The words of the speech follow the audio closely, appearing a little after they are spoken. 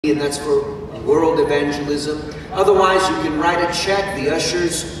and that's for world evangelism. Otherwise, you can write a check. The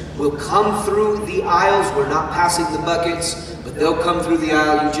ushers will come through the aisles. We're not passing the buckets, but they'll come through the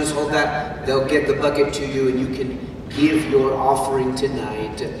aisle. You just hold that. They'll get the bucket to you, and you can give your offering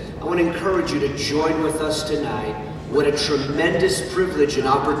tonight. I want to encourage you to join with us tonight. What a tremendous privilege and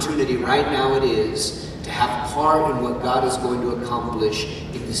opportunity right now it is to have part in what God is going to accomplish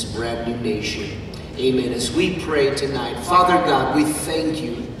in this brand new nation. Amen. As we pray tonight, Father God, we thank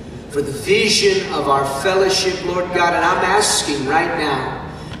you for the vision of our fellowship, Lord God, and I'm asking right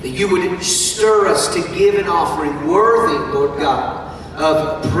now that you would stir us to give an offering worthy, Lord God,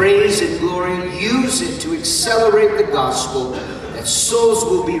 of praise and glory. Use it to accelerate the gospel, that souls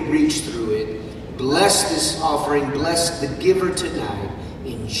will be reached through it. Bless this offering, bless the giver tonight,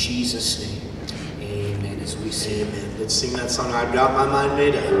 in Jesus' name. Amen. As we say amen, let's sing that song, I've Got My Mind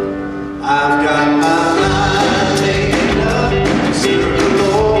Made Up. I've got my mind made up to serve the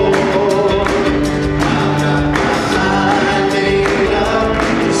Lord.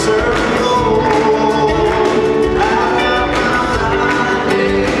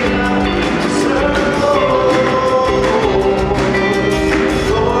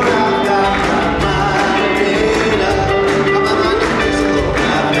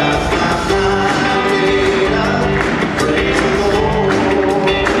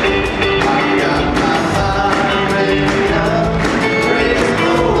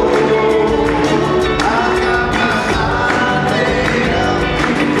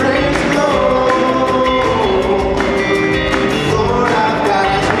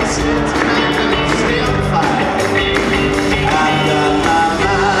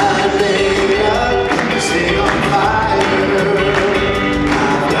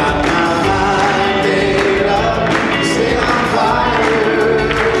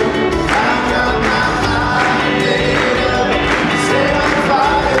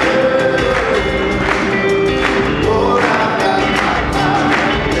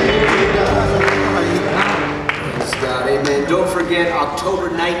 October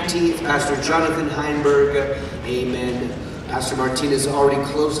 19th, Pastor Jonathan Heinberg, amen. Pastor Martinez already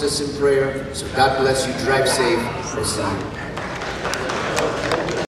closed us in prayer, so God bless you. Drive safe. We'll see you.